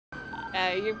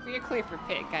You're clear for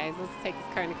pit, guys. Let's take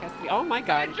this car into custody. Oh my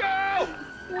god. Joe!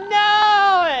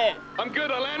 No! I'm good,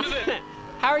 I landed it!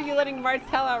 How are you letting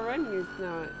Martell outrun you,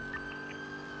 Snow?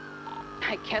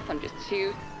 I guess I'm just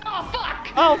too... Oh, fuck!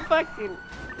 Oh, fuck, dude.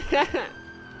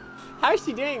 How is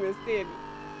she doing this, dude?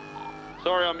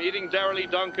 Sorry, I'm eating Dairy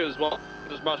Dunkers while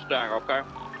this Mustang, okay?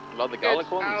 Love the garlic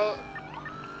ones?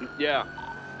 Yeah.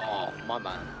 Oh, my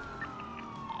man.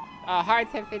 Hard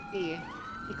 1050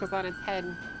 equals on its head.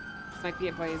 This might be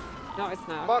it, boys. No, it's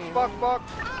not. Fuck, Okay. fuck.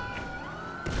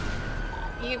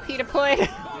 EMP deployed.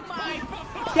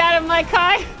 Get out of my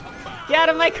car! Get out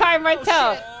of my car,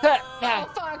 Martell! Oh,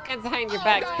 fuck! Hands behind your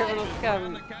back, God. criminal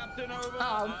scum.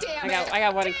 Oh, damn it! I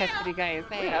got one in custody, guys.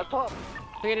 Hey. Yeah, Pop.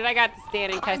 Figured I got the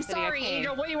stand in I'm custody. sorry, Okay.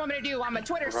 Angel. What do you want me to do? I'm a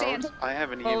Twitter stand. I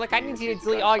have an Well, look, I need you to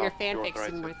delete all your fan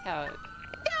fiction, Martell.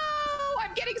 No!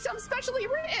 I'm getting some specially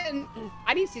written!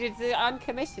 I need you to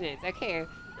uncommission it. Okay.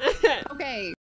 Okay.